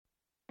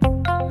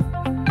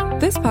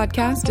This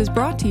podcast is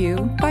brought to you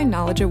by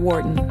Knowledge at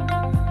Wharton.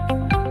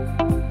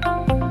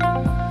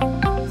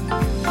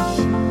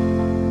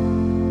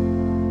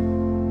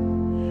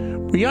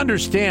 We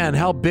understand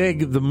how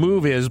big the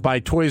move is by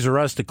Toys R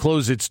Us to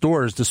close its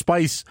doors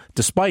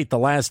despite the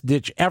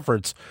last-ditch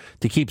efforts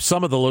to keep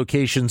some of the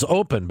locations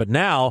open. But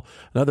now,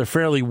 another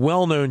fairly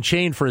well-known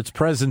chain for its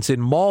presence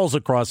in malls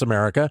across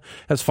America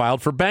has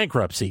filed for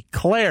bankruptcy,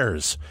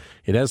 Claire's.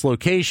 It has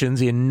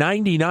locations in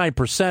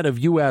 99% of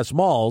U.S.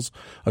 malls,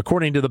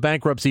 according to the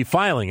bankruptcy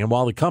filing. And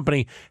while the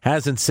company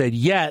hasn't said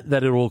yet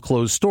that it will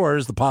close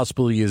stores, the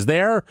possibility is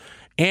there,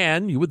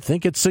 and you would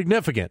think it's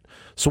significant.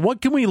 So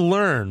what can we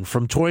learn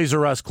from Toys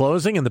R Us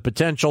closing and the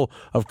potential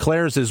of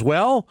Claire's as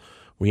well?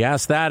 We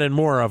asked that and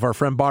more of our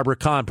friend Barbara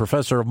Kahn,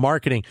 professor of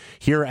marketing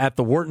here at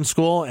the Wharton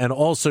School, and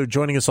also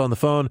joining us on the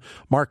phone,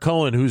 Mark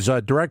Cohen, who's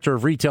director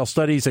of retail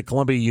studies at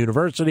Columbia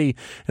University,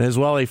 and as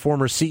well a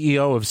former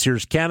CEO of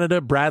Sears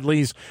Canada,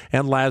 Bradley's,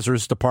 and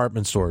Lazarus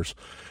department stores.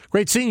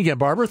 Great seeing you again,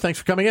 Barbara. Thanks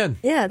for coming in.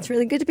 Yeah, it's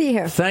really good to be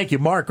here. Thank you.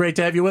 Mark, great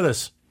to have you with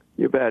us.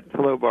 You bet.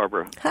 Hello,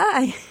 Barbara.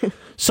 Hi.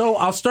 So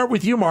I'll start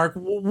with you, Mark.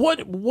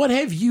 What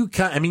have you?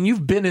 I mean,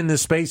 you've been in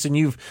this space and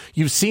you've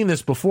seen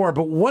this before.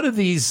 But what do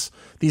these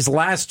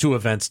last two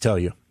events tell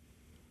you?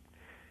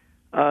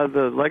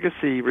 The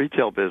legacy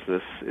retail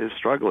business is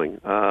struggling.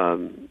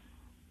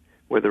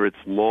 Whether it's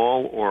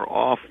mall or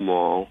off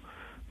mall,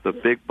 the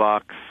big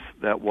box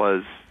that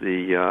was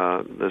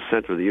the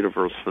center of the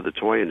universe for the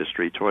toy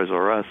industry, Toys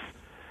R Us,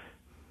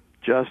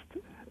 just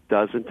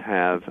doesn't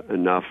have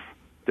enough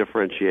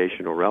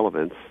differentiation or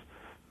relevance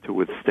to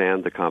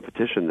withstand the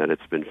competition that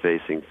it's been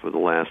facing for the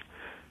last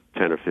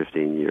 10 or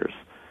 15 years.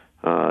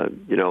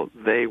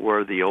 They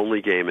were the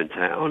only game in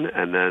town,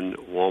 and then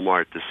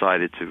Walmart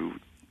decided to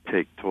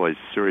take toys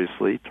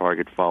seriously.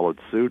 Target followed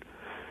suit,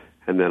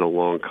 and then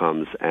along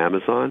comes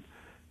Amazon.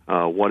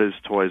 What does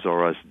Toys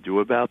R Us do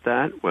about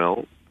that?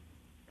 Well,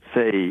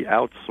 they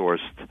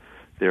outsourced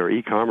their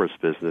e-commerce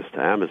business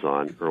to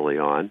Amazon early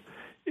on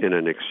in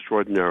an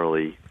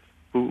extraordinarily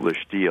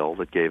foolish deal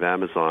that gave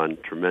Amazon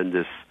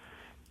tremendous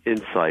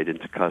insight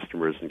into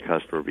customers and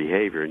customer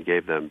behavior and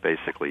gave them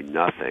basically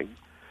nothing.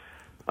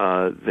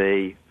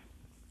 They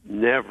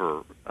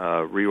never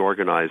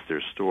reorganized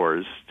their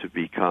stores to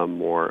become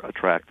more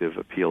attractive,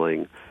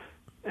 appealing,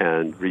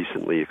 and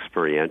recently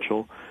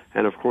experiential.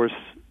 And, of course,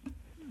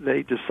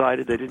 they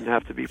decided they didn't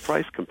have to be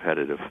price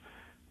competitive,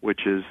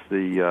 which is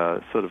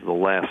the sort of the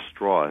last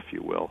straw, if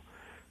you will.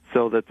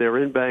 So that they're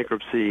in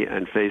bankruptcy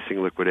and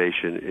facing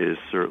liquidation is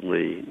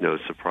certainly no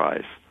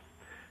surprise.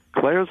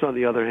 Claire's, on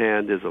the other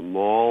hand, is a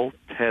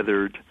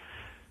mall-tethered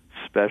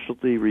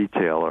specialty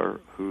retailer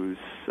whose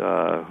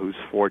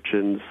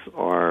fortunes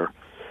are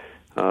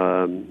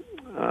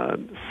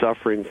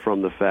suffering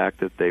from the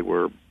fact that they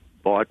were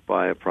bought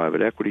by a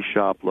private equity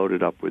shop,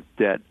 loaded up with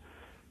debt,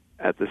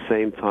 at the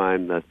same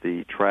time that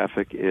the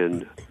traffic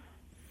in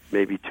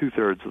maybe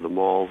two-thirds of the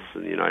malls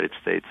in the United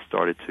States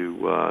started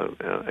to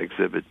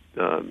exhibit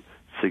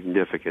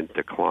significant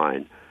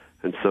decline.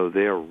 And so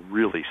they're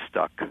really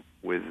stuck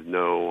with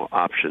no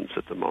options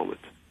at the moment.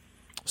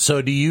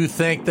 So do you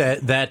think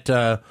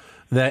that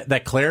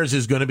Claire's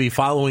is going to be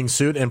following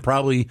suit and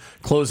probably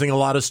closing a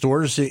lot of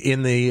stores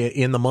in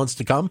the months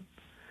to come?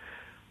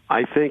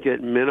 I think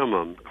at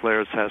minimum,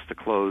 Claire's has to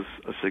close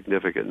a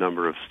significant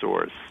number of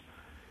stores.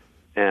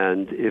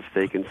 And if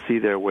they can see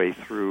their way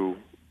through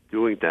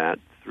doing that,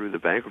 through the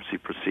bankruptcy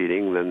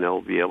proceeding, then they'll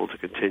be able to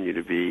continue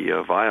to be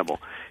viable.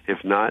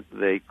 If not,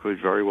 they could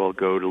very well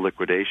go to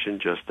liquidation,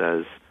 just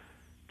as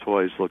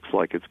Toys looks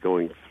like it's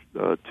going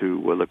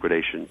to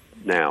liquidation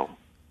now.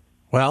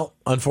 Well,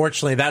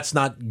 unfortunately, that's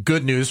not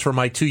good news for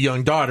my two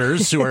young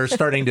daughters who are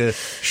starting to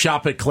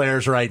shop at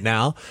Claire's right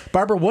now.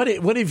 Barbara,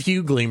 what have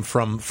you gleaned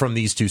from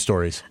these two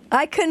stories?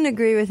 I couldn't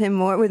agree with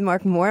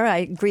Mark more. I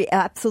agree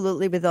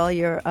absolutely with all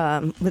your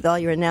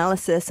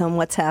analysis on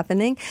what's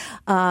happening.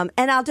 And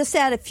I'll just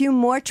add a few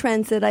more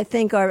trends that I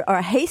think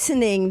are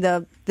hastening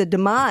the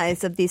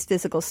demise of these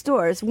physical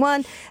stores.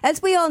 One,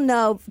 as we all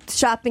know,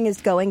 shopping is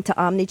going to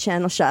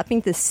omni-channel shopping,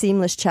 this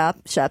seamless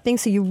shopping.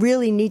 So you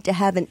really need to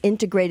have an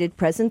integrated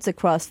presence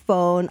across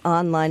phone,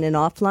 online, and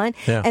offline.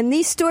 Yeah. And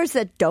these stores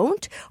that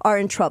don't are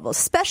in trouble,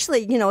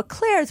 especially,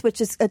 Claire's, which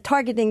is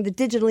targeting the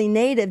digitally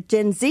native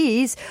Gen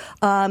Zs.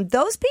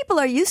 Those people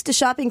are used to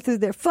shopping through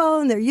their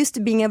phone. They're used to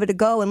being able to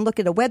go and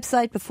look at a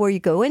website before you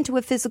go into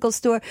a physical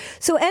store.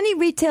 So any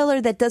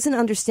retailer that doesn't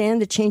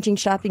understand the changing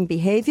shopping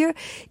behavior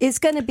is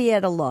going to be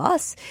at a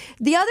loss.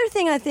 The other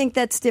thing I think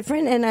that's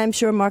different, and I'm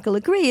sure Mark will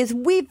agree, is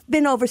we've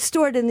been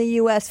overstored in the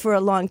U.S. for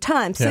a long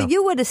time. So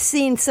you would have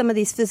seen some of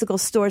these physical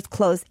stores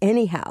close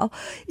anyhow,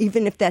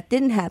 even if that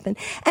didn't happen.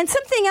 And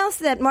something else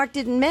that Mark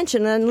didn't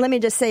mention, and let me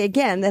just say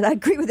again that I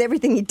agree with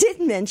everything he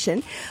did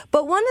mention,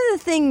 but one of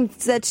the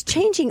things that's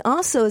changing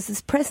also is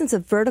this presence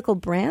of vertical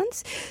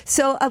brands.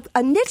 So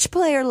a niche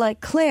player like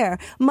Claire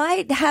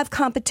might have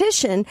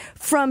competition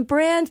from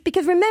brands,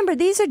 because remember,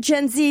 these are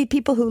Gen Z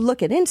people who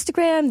look at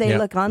Instagram, they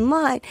look online,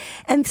 online.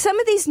 And some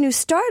of these new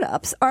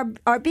startups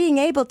are being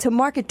able to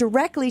market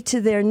directly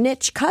to their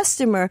niche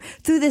customer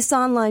through this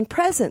online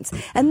presence.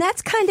 And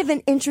that's kind of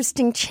an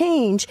interesting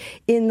change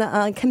in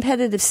the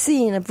competitive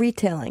scene of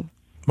retailing.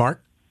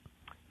 Mark?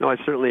 No, I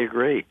certainly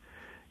agree.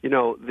 You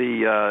know,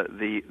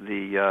 the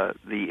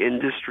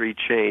industry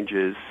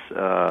changes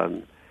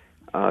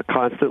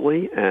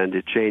constantly, and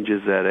it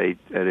changes at a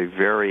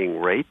varying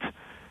rate.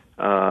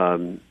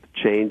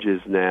 Change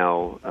is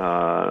now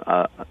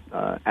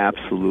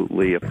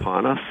absolutely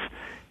upon us,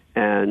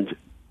 and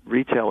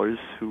retailers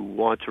who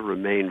want to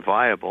remain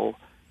viable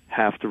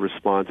have to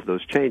respond to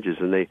those changes,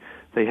 and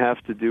they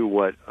have to do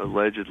what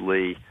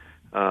allegedly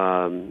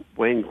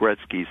Wayne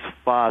Gretzky's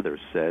father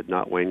said,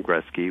 not Wayne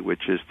Gretzky,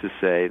 which is to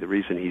say the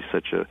reason he's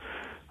such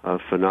a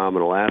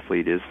phenomenal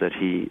athlete is that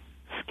he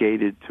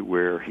skated to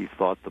where he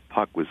thought the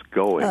puck was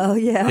going. Oh,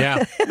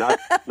 yeah.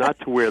 Not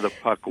to where the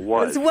puck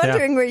was. I was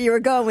wondering where you were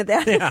going with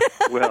that. Yeah.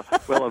 Well,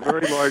 a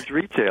very large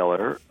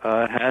retailer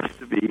has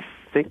to be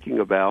thinking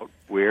about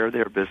where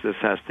their business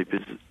has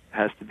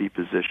to be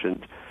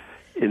positioned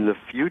in the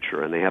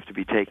future, and they have to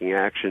be taking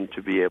action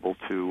to be able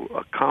to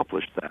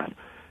accomplish that.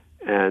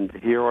 And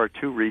here are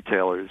two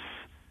retailers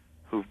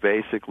who've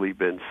basically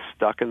been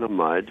stuck in the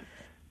mud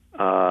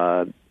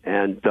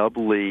and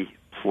doubly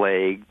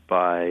plagued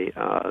by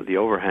the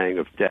overhang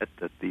of debt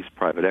that these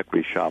private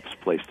equity shops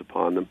placed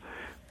upon them,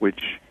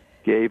 which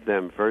gave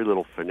them very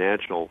little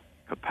financial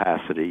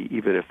capacity,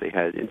 even if they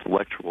had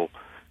intellectual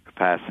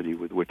capacity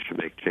with which to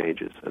make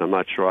changes. And I'm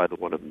not sure either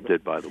one of them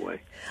did, by the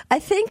way. I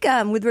think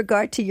with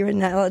regard to your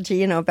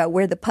analogy, about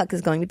where the puck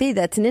is going to be,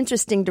 that's an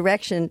interesting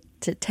direction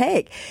to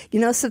take.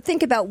 So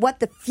think about what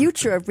the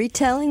future of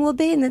retailing will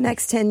be in the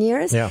next 10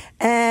 years. Yeah.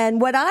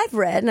 And what I've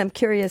read, and I'm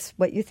curious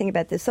what you think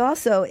about this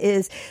also,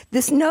 is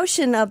this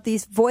notion of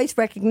these voice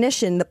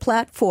recognition, the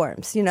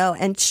platforms, and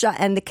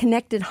the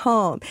connected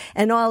home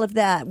and all of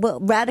that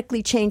will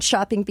radically change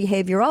shopping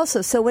behavior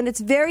also. So when it's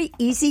very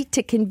easy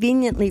to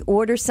conveniently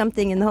order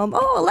something in the home,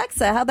 oh,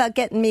 Alexa, how about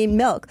getting me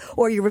milk?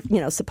 Or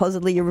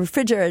supposedly your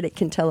refrigerator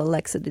can tell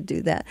Alexa to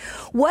do that.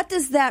 What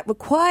does that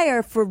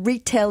require for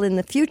retail in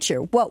the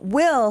future? What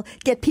will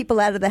get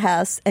people out of the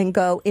house and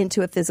go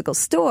into a physical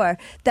store?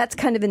 That's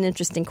kind of an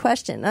interesting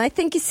question. And I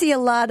think you see a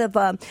lot of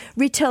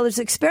retailers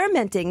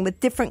experimenting with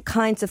different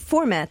kinds of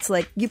formats.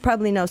 Like you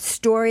probably know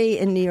Story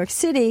in New York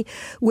City,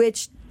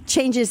 which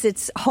changes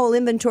its whole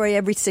inventory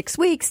every 6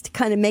 weeks to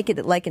kind of make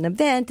it like an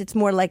event. It's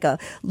more like a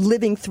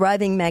living,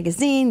 thriving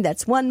magazine.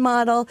 That's one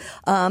model.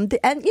 And,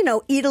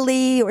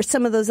 Italy or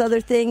some of those other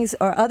things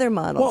are other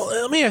models.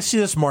 Well, let me ask you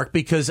this, Mark,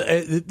 because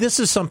this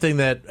is something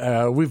that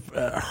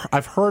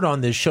I've heard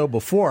on this show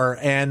before,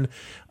 and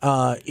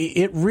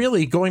it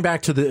really, going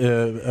back to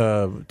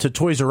to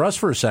Toys R Us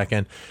for a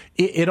second,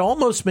 it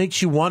almost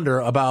makes you wonder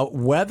about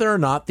whether or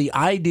not the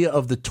idea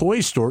of the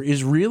toy store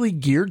is really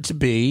geared to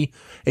be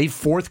a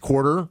fourth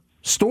quarter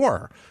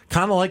store,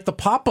 kind of like the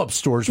pop-up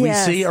stores we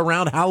see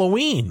around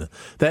Halloween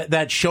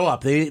that show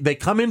up. They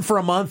come in for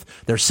a month,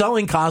 they're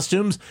selling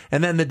costumes,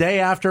 and then the day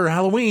after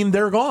Halloween,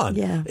 they're gone.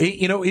 Yeah.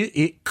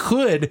 It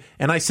could,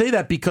 and I say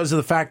that because of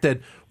the fact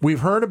that we've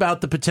heard about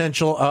the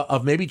potential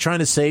of maybe trying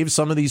to save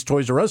some of these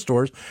Toys R Us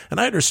stores, and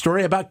I heard a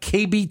story about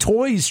KB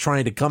Toys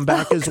trying to come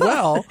back as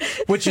well,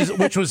 which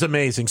was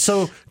amazing.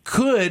 So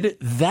could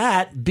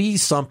that be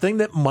something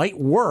that might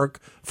work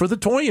for the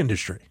toy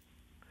industry?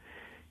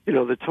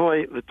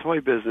 The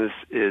toy business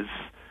is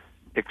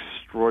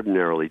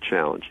extraordinarily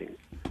challenging.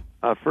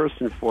 First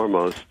and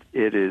foremost,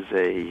 it is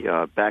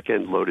a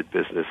back-end loaded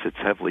business. It's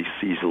heavily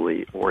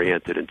seasonally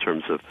oriented in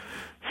terms of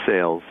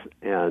sales.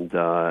 And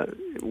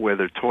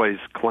whether toys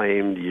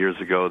claimed years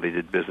ago they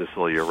did business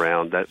all year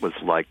round, that was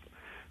like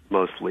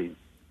mostly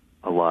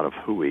a lot of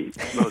hooey.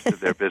 Most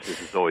of their business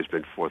has always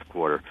been fourth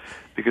quarter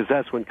because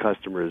that's when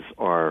customers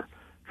are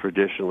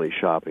traditionally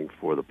shopping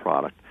for the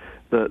product.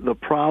 The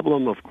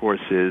problem, of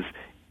course, is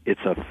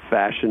it's a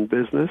fashion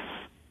business.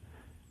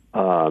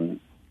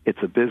 It's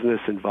a business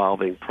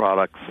involving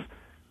products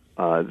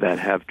that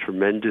have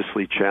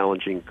tremendously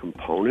challenging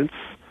components.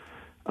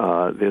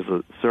 There's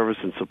a service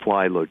and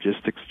supply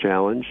logistics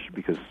challenge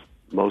because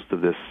most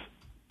of this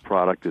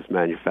product is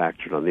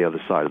manufactured on the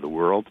other side of the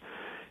world,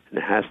 and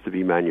it has to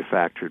be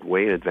manufactured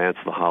way in advance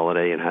of the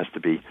holiday and has to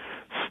be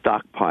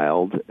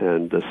stockpiled,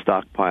 and the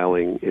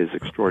stockpiling is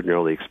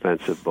extraordinarily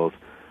expensive both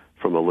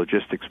from a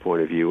logistics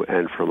point of view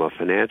and from a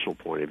financial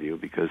point of view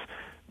because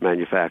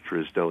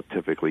manufacturers don't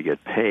typically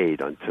get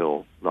paid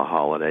until the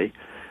holiday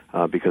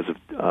because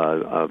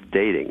of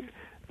dating.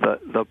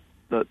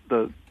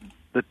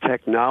 The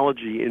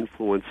technology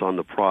influence on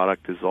the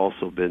product has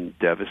also been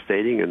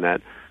devastating in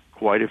that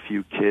quite a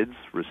few kids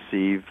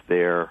receive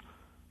their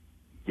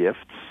gifts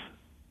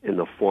in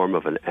the form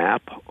of an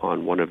app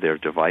on one of their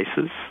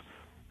devices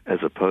as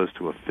opposed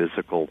to a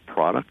physical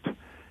product.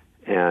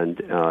 And,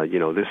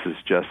 this is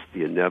just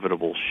the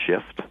inevitable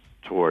shift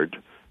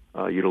toward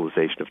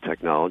utilization of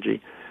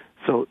technology.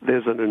 So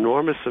there's an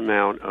enormous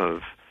amount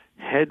of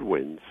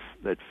headwinds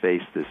that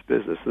face this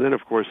business. And then,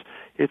 of course,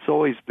 it's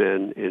always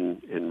been,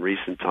 in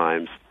recent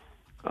times,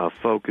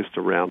 focused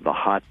around the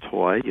hot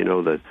toy,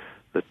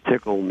 the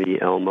Tickle Me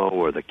Elmo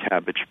or the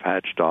Cabbage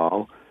Patch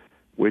doll,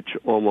 which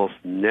almost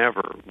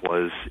never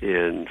was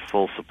in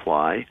full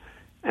supply,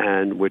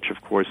 and which,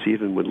 of course,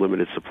 even with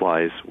limited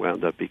supplies,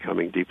 wound up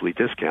becoming deeply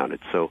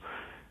discounted. So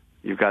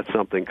you've got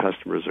something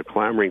customers are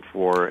clamoring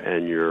for,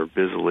 and you're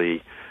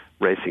busily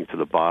racing to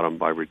the bottom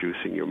by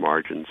reducing your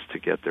margins to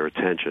get their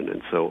attention.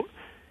 And so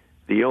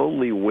the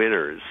only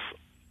winners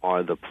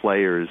are the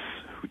players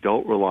who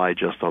don't rely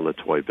just on the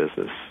toy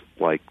business,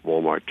 like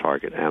Walmart,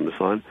 Target,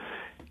 Amazon,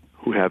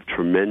 who have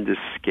tremendous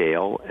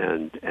scale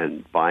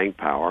and buying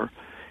power,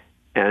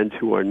 and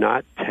who are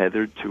not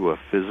tethered to a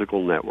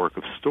physical network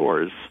of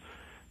stores,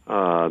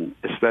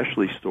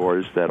 especially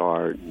stores that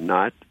are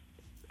not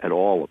at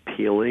all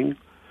appealing,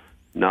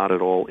 not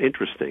at all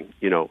interesting.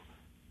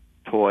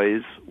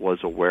 Toys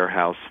was a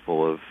warehouse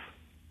full of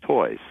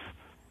toys,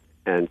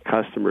 and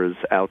customers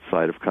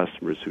outside of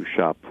customers who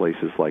shop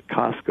places like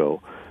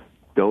Costco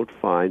don't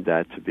find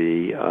that to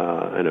be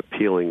an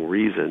appealing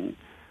reason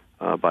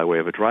by way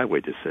of a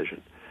driveway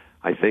decision.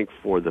 I think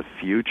for the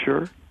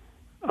future,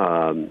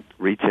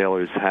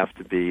 retailers have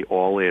to be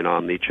all in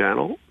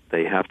omnichannel.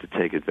 They have to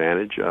take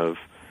advantage of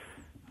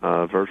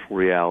virtual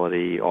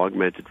reality,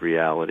 augmented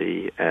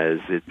reality as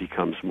it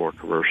becomes more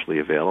commercially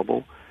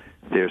available.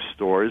 Their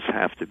stores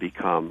have to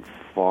become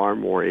far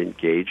more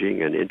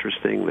engaging and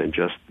interesting than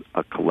just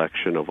a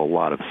collection of a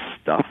lot of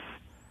stuff.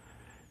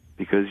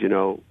 Because,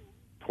 20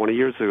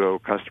 years ago, a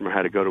customer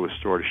had to go to a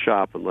store to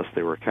shop unless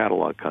they were a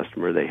catalog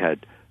customer. They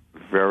had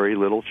very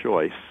little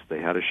choice.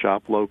 They had to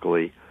shop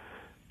locally.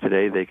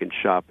 Today, they can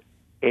shop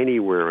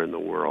anywhere in the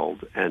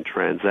world and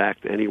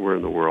transact anywhere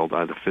in the world,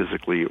 either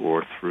physically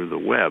or through the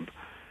web,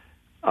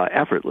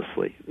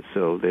 effortlessly.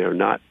 So they are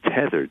not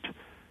tethered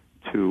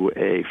to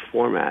a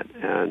format.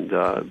 And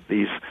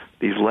these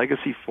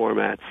legacy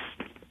formats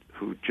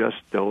who just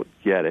don't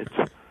get it,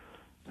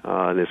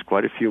 and there's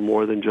quite a few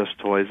more than just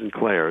Toys and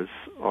Claire's,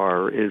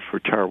 are in for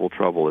terrible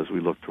trouble as we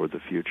look toward the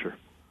future.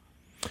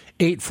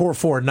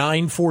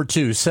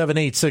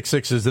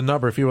 844-942-7866 is the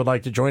number if you would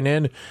like to join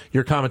in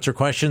your comments or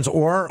questions,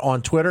 or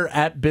on Twitter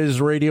at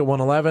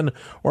BizRadio111,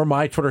 or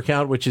my Twitter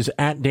account, which is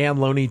at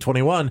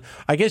DanLoney21.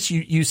 I guess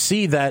you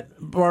see that,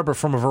 Barbara,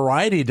 from a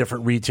variety of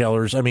different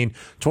retailers. I mean,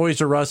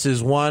 Toys R Us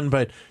is one,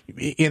 but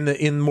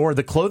in more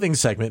the clothing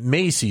segment,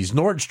 Macy's,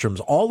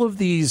 Nordstrom's, all of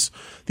these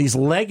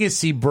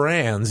legacy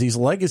brands, these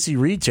legacy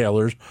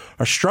retailers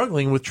are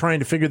struggling with trying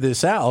to figure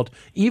this out,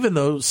 even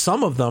though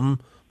some of them,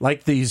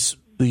 like these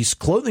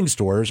clothing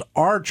stores,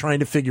 are trying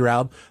to figure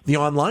out the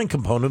online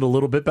component a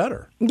little bit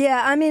better.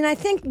 Yeah, I mean, I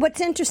think what's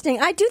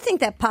interesting, I do think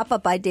that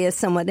pop-up idea is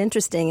somewhat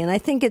interesting, and I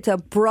think it's a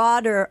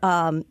broader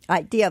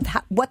idea of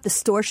what the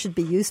store should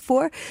be used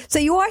for. So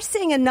you are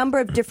seeing a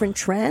number of different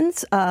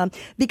trends.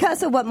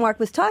 Because of what Mark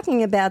was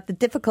talking about, the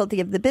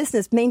difficulty of the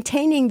business,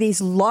 maintaining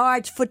these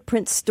large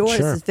footprint stores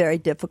is very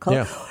difficult.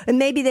 Yeah. And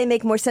maybe they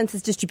make more sense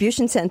as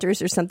distribution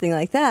centers or something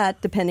like that,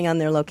 depending on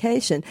their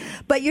location.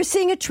 But you're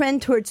seeing a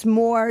trend towards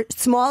more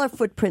smaller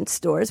footprint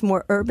stores,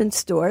 more urban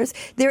stores.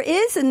 There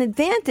is an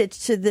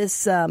advantage to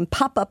this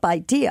pop-up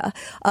idea.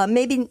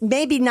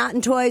 Maybe not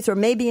in toys, or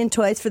maybe in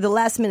toys for the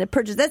last-minute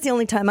purchase. That's the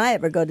only time I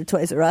ever go to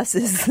Toys R Us,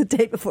 is the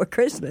day before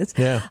Christmas.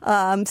 Yeah.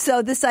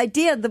 So this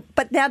idea,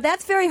 but now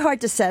that's very hard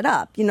to set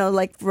up.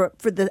 Like for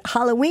the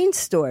Halloween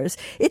stores,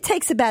 it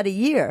takes about a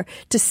year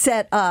to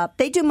set up.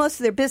 They do most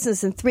of their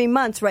business in 3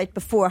 months right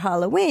before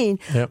Halloween,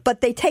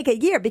 but they take a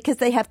year because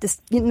they have to,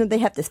 they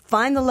have to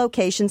find the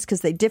locations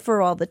because they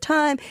differ all the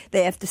time.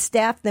 They have to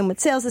staff them with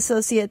sales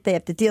associate. They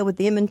have to deal with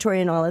the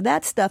inventory and all of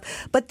that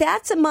stuff. But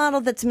that's a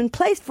model that's been in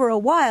place for a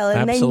while,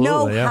 and they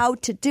know how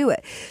to do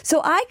it.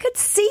 So I could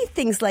see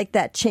things like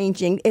that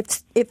changing.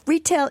 If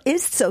retail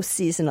is so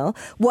seasonal,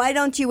 why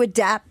don't you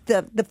adapt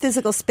the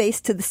physical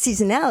space to the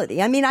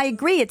seasonality? I mean, I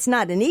agree it's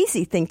not an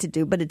easy thing to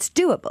do, but it's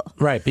doable.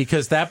 Right,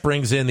 because that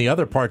brings in the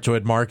other part to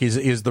it, Mark,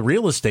 is the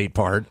real estate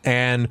part.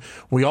 And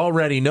we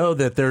already know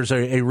that there's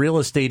a real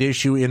estate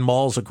issue in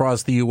malls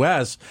across the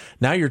U.S.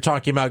 Now you're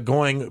talking about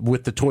going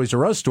with the Toys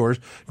R Us stores,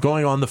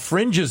 going on the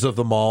fringes of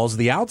the malls,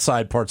 the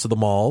outside parts of the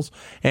malls,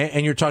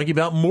 and you're talking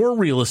about more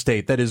real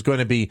estate that is going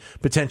to be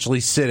potentially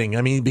sitting.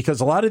 I mean,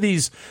 because a lot of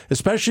these,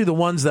 especially the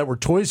ones that were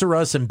Toys R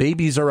Us and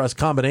Babies R Us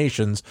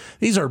combinations,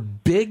 these are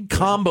big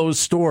combo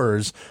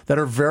stores that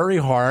are very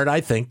hard,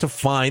 I think, to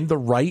find the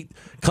right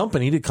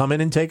company to come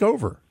in and take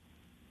over.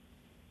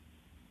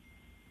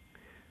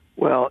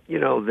 Well,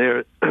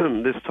 there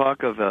this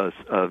talk of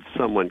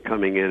someone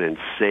coming in and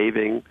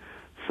saving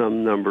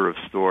some number of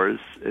stores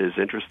is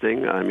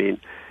interesting. I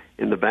mean,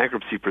 in the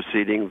bankruptcy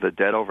proceeding, the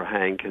debt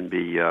overhang can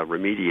be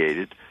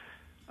remediated.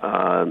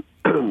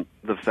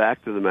 The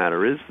fact of the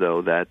matter is,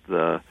 though, that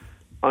the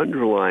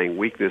underlying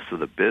weakness of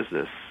the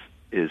business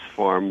is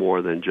far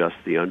more than just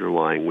the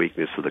underlying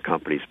weakness of the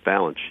company's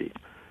balance sheet.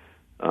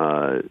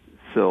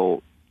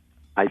 So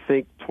I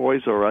think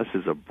Toys R Us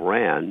as a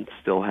brand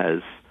still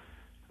has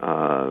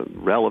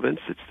relevance.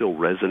 It still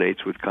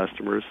resonates with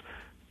customers.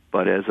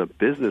 But as a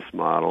business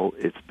model,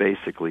 it's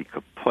basically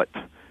kaput.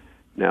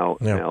 Now,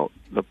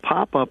 the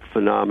pop-up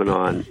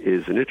phenomenon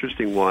is an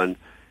interesting one.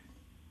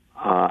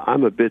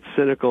 I'm a bit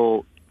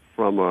cynical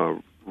from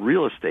a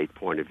real estate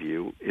point of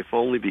view, if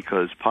only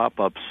because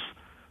pop-ups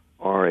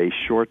are a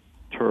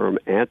short-term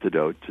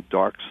antidote to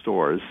dark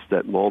stores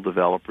that mall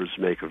developers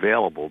make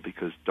available,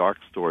 because dark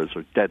stores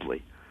are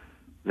deadly.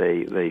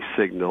 They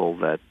signal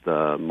that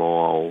the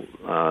mall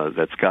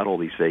that's got all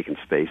these vacant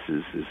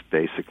spaces is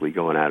basically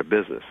going out of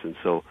business, and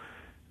so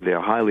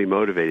they're highly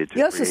motivated to.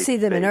 You also see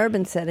them in space.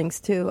 urban settings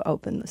too.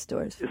 Open the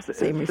stores. It's the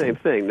same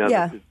thing.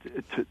 Now,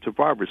 to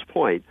Barbara's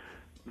point,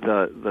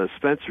 the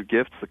Spencer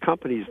Gifts, the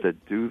companies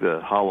that do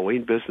the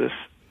Halloween business,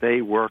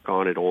 they work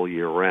on it all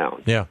year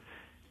round. Yeah.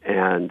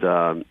 And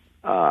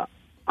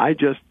I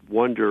just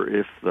wonder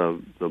if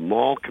the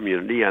mall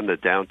community and the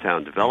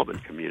downtown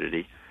development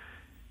community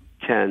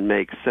can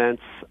make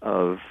sense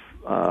of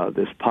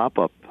this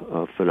pop-up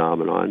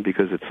phenomenon,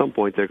 because at some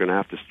point they're going to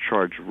have to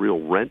charge real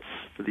rents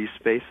for these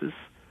spaces.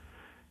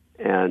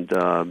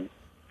 And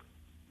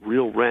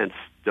real rents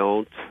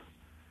don't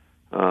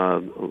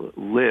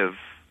live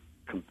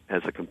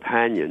as a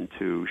companion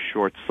to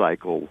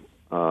short-cycle,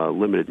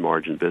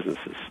 limited-margin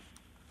businesses.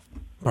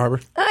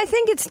 Barbara? I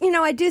think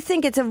I do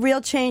think it's a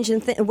real change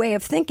in way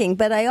of thinking,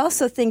 but I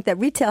also think that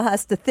retail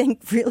has to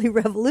think really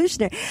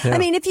revolutionary. Yeah. I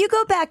mean, if you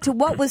go back to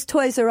what was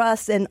Toys R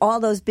Us and all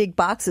those big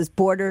boxes,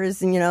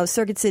 Borders and,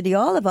 Circuit City,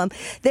 all of them,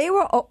 they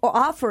were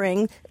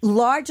offering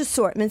large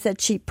assortments at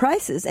cheap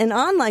prices, and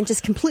online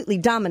just completely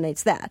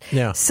dominates that.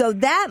 Yeah. So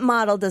that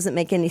model doesn't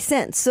make any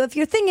sense. So if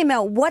you're thinking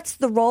about what's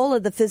the role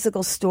of the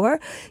physical store,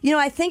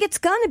 I think it's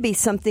going to be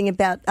something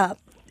about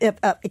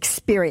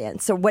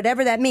experience, or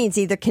whatever that means,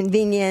 either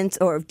convenience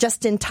or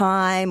just in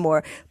time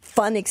or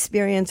fun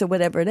experience or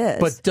whatever it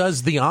is. But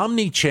does the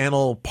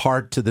omni-channel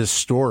part to this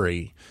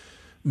story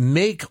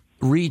make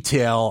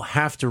retail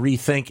have to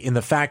rethink in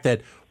the fact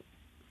that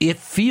it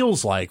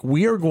feels like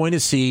we are going to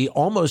see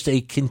almost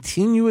a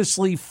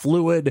continuously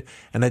fluid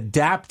and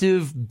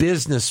adaptive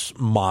business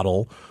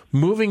model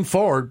moving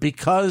forward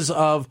because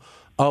of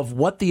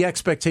what the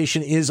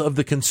expectation is of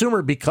the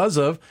consumer, because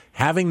of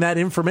having that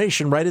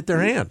information right at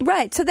their hand.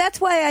 Right. So that's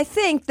why I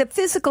think the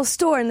physical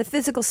store and the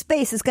physical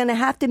space is going to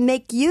have to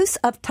make use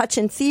of touch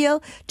and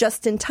feel,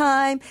 just in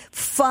time,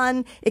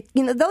 fun,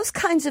 those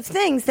kinds of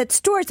things that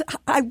stores,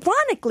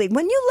 ironically,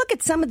 when you look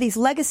at some of these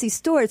legacy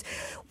stores,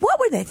 what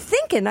were they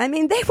thinking? I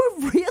mean, they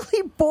were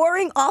really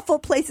boring, awful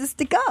places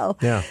to go.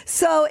 Yeah.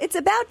 So it's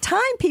about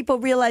time people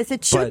realize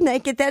it should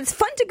make it, that it's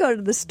fun to go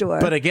to the store.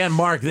 But again,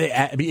 Mark,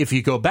 if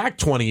you go back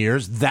 20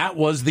 years, that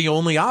was the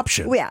only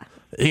option. Yeah.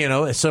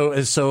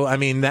 So I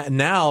mean, that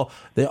now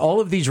all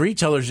of these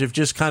retailers have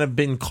just kind of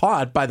been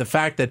caught by the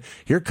fact that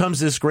here comes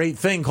this great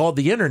thing called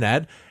the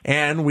internet,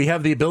 and we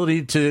have the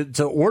ability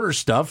to order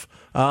stuff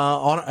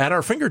at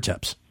our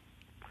fingertips.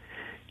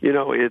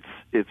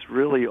 It's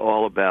really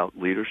all about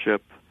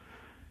leadership,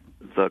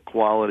 the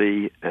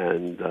quality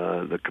and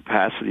the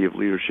capacity of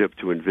leadership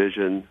to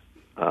envision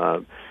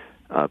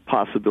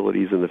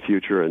possibilities in the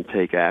future and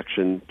take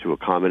action to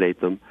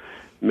accommodate them.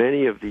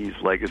 Many of these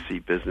legacy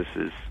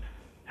businesses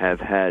have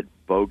had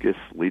bogus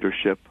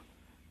leadership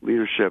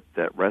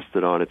that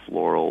rested on its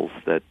laurels,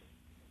 that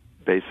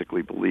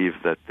basically believed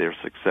that their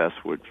success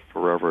would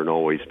forever and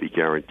always be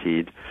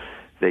guaranteed.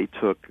 They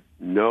took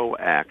no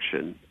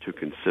action to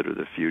consider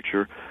the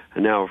future,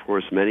 and now, of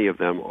course, many of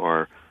them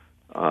are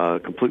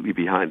completely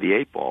behind the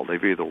eight ball.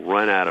 They've either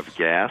run out of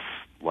gas,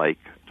 like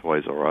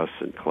Toys R Us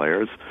and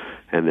Claire's,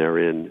 and they're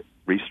in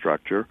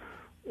restructure,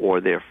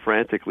 or they're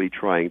frantically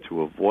trying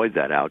to avoid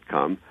that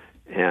outcome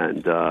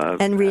and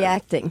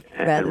reacting.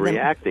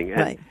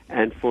 Right.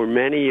 And for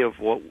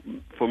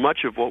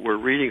much of what we're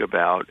reading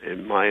about,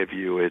 in my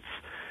view, it's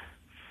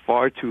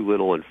far too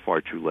little and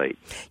far too late.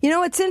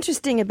 What's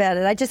interesting about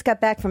it, I just got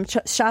back from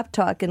Shop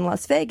Talk in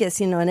Las Vegas,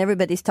 and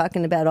everybody's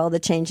talking about all the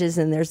changes,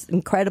 and there's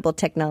incredible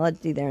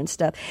technology there and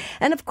stuff.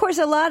 And, of course,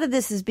 a lot of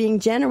this is being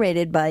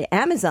generated by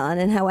Amazon,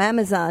 and how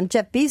Amazon,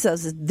 Jeff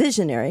Bezos is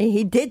visionary.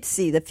 He did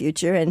see the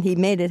future, and he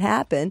made it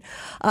happen.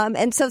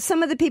 And so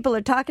some of the people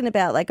are talking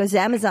about, like, is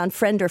Amazon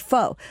friend or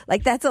foe?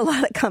 Like, that's a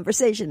lot of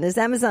conversation. Is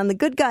Amazon the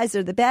good guys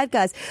or the bad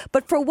guys?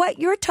 But for what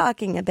you're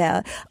talking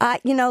about,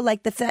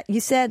 like the fact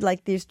you said,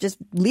 like, there's just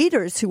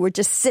leaders who were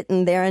just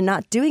sitting there and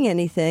not doing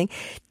anything.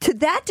 To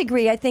that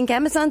degree, I think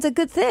Amazon's a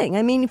good thing.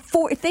 I mean,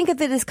 think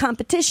of it as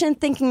competition,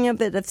 thinking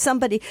of it as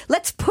somebody,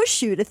 let's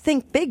push you to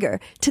think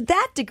bigger. To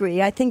that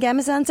degree, I think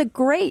Amazon's a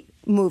great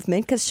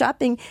movement because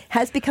shopping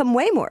has become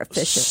way more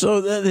efficient.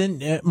 So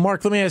then,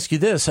 Mark, let me ask you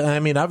this. I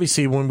mean,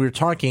 obviously, when we're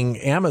talking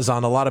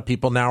Amazon, a lot of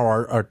people now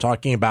are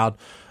talking about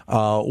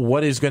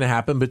what is going to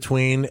happen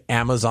between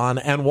Amazon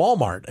and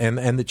Walmart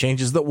and the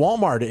changes that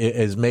Walmart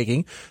is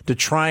making to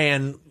try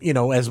and,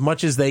 as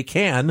much as they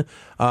can,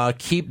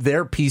 keep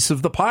their piece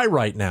of the pie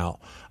right now.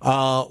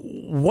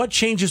 what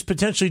changes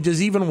potentially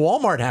does even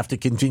Walmart have to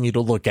continue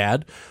to look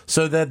at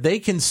so that they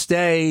can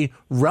stay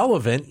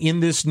relevant in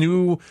this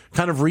new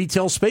kind of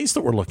retail space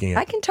that we're looking at?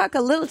 I can talk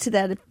a little to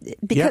that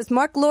because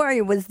Mark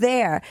Laurie was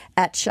there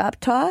at Shop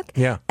Talk.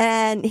 Yeah.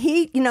 And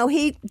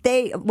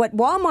what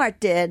Walmart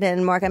did,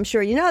 and Mark, I'm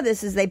sure you know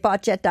this, is they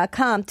bought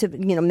Jet.com to,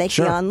 make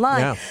it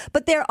online. Yeah.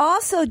 But they're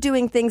also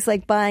doing things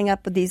like buying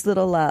up these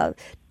little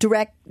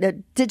direct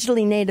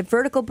digitally native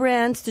vertical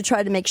brands to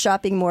try to make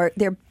shopping more.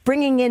 They're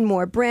bringing in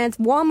more brands.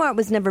 Walmart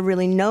was never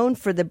really known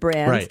for the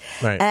brands.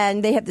 Right.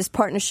 And they have this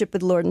partnership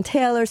with Lord &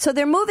 Taylor. So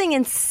they're moving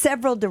in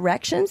several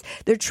directions.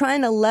 They're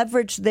trying to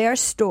leverage their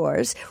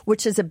stores,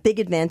 which is a big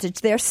advantage,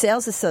 their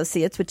sales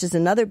associates, which is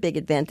another big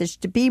advantage,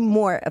 to be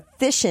more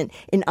efficient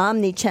in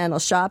omni-channel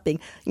shopping,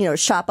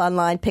 shop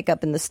online, pick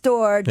up in the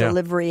store,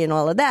 delivery and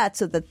all of that,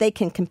 so that they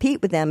can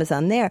compete with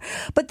Amazon there.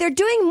 But they're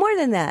doing more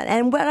than that.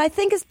 And what I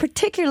think is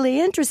particularly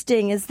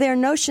interesting is their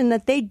notion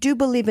that they do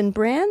believe in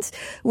brands,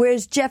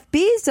 whereas Jeff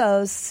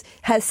Bezos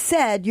has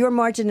said, your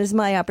margin is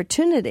my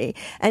opportunity.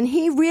 And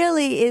he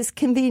really is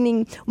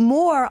convening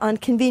more on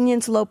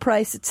convenience, low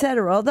price, et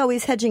cetera, although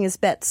he's hedging his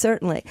bets,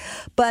 certainly.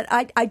 But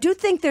I do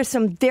think there's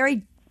some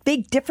very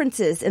big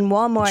differences in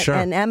Walmart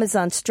and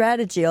Amazon's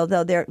strategy,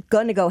 although they're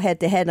going to go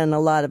head-to-head in a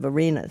lot of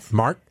arenas.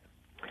 Mark?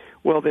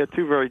 Well, they're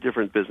two very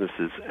different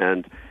businesses,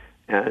 and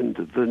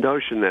the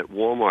notion that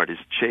Walmart is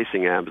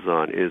chasing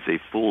Amazon is a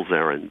fool's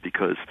errand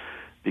because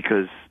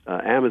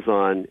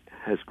Amazon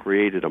has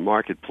created a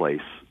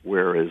marketplace,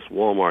 whereas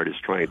Walmart is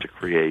trying to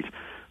create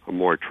a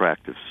more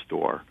attractive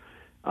store.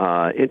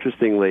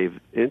 Interestingly,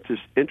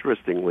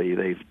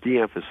 they've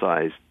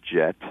de-emphasized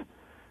Jet,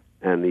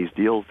 and these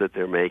deals that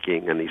they're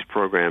making and these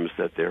programs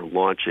that they're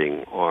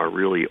launching are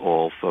really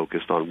all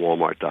focused on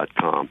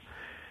Walmart.com.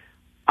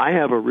 I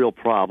have a real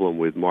problem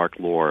with Mark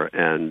Lore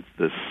and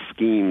the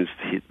schemes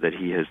that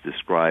he has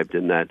described,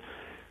 in that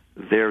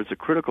there's a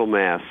critical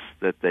mass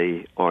that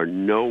they are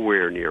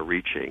nowhere near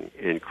reaching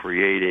in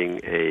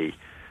creating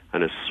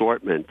an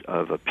assortment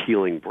of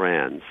appealing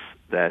brands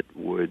that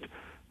would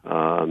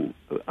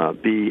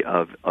be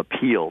of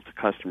appeal to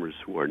customers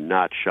who are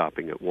not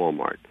shopping at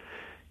Walmart.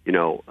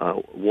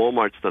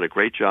 Walmart's done a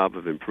great job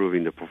of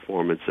improving the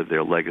performance of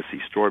their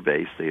legacy store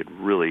base. They had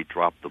really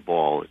dropped the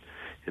ball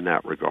in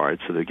that regard,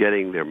 so they're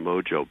getting their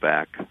mojo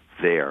back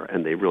there,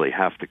 and they really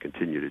have to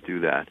continue to do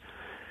that.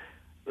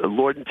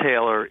 Lord &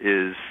 Taylor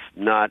is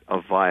not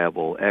a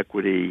viable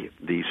equity.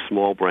 These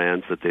small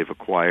brands that they've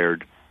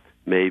acquired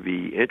may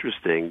be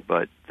interesting,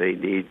 but they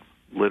need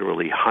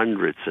literally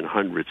hundreds and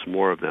hundreds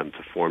more of them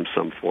to form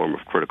some form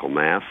of critical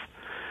mass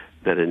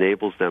that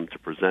enables them to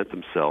present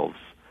themselves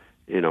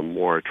in a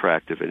more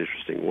attractive and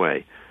interesting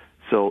way.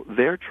 So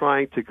they're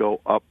trying to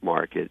go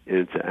upmarket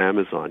into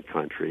Amazon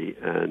country,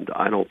 and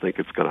I don't think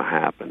it's going to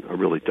happen. I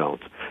really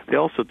don't. They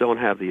also don't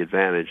have the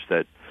advantage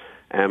that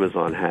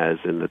Amazon has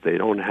in that they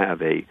don't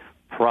have a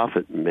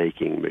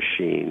profit-making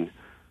machine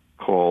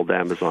called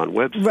Amazon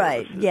Web Services.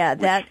 Right, yeah,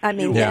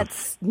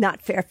 that's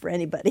not fair for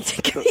anybody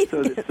to compete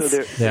So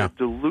they're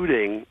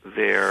diluting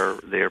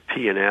their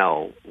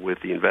P&L with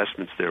the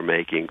investments they're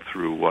making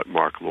through what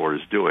Mark Lore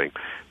is doing,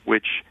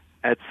 which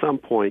at some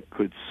point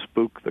could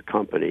spook the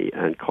company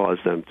and cause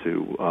them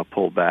to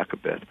pull back a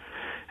bit.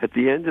 At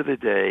the end of the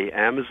day,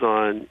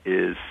 Amazon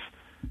is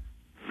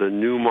the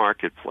new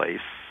marketplace,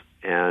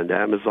 and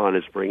Amazon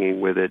is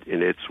bringing with it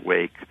in its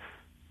wake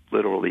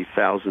literally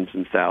thousands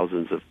and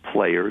thousands of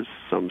players,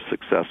 some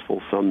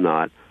successful, some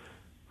not,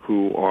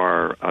 who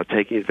are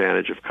taking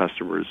advantage of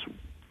customers'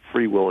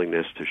 free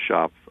willingness to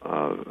shop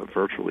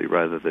virtually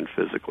rather than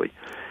physically.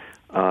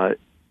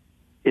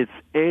 It's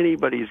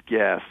anybody's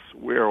guess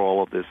where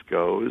all of this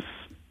goes.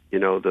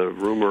 The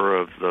rumor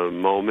of the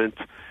moment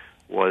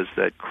was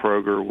that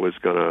Kroger was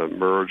going to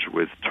merge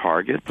with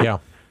Target. Yeah.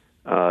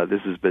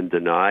 This has been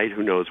denied.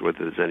 Who knows whether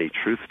there's any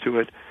truth to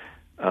it.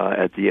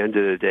 At the end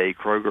of the day,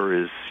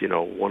 Kroger is,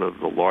 one of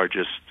the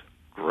largest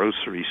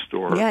grocery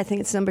store I think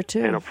it's number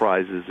 2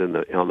 enterprises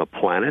on the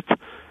planet,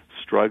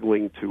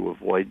 struggling to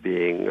avoid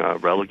being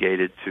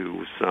relegated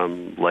to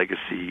some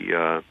legacy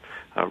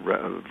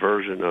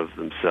version of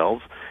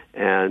themselves.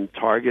 And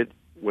Target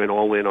went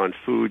all in on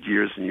food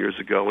years and years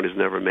ago and has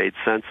never made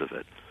sense of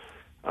it.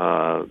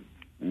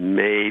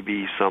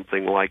 Maybe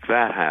something like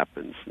that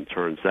happens and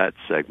turns that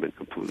segment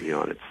completely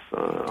on its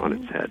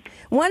head.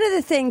 One of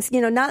the things,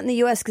 not in the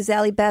U.S., because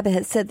Alibaba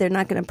has said they're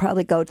not going to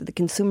probably go to the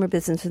consumer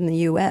business in the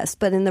U.S.,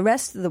 but in the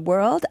rest of the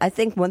world, I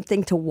think one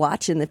thing to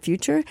watch in the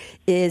future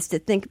is to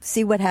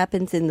see what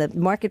happens in the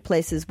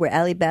marketplaces where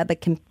Alibaba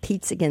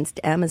competes against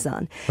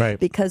Amazon. Right.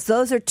 Because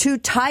those are two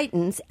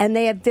titans, and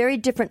they have very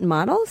different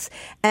models,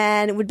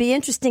 and it would be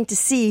interesting to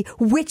see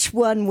which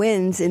one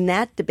wins in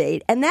that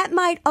debate. And that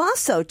might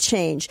also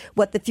change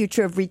what the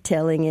future of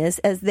retailing is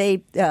as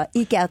they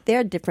eke out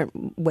their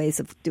different ways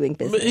of doing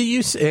business.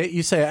 You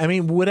say,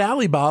 would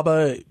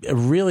Alibaba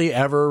really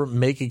ever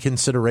make a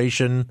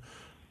consideration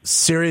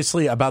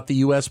seriously about the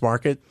U.S.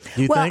 market,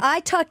 do you think? I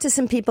talked to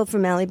some people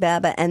from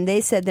Alibaba, and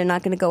they said they're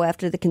not going to go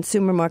after the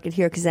consumer market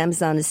here because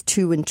Amazon is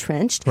too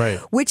entrenched, right.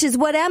 Which is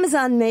what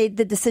Amazon made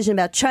the decision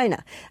about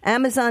China.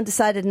 Amazon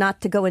decided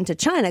not to go into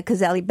China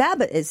because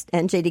Alibaba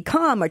and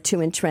JD.com are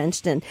too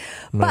entrenched.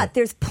 But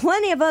there's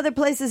plenty of other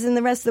places in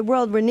the rest of the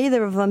world where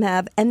neither of them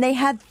have, and they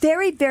have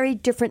very, very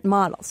different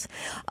models.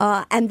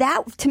 And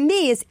that, to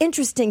me, is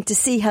interesting to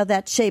see how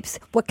that shapes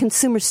what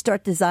consumers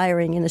start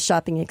desiring in a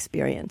shopping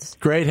experience.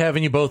 Great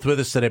having you both with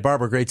us today.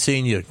 Barbara, great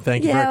seeing you.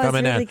 Thank you for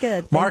coming really in.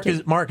 Good.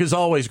 Mark, as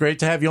always, great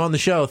to have you on the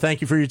show.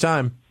 Thank you for your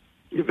time.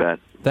 You bet.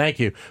 Thank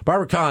you.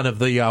 Barbara Kahn of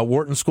the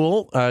Wharton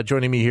School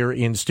joining me here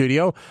in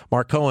studio.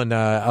 Mark Cohen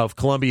of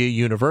Columbia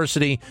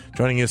University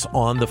joining us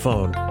on the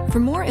phone. For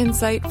more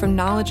insight from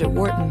Knowledge at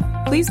Wharton,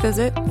 please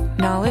visit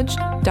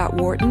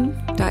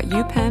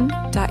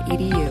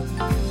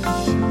knowledge.wharton.upenn.edu.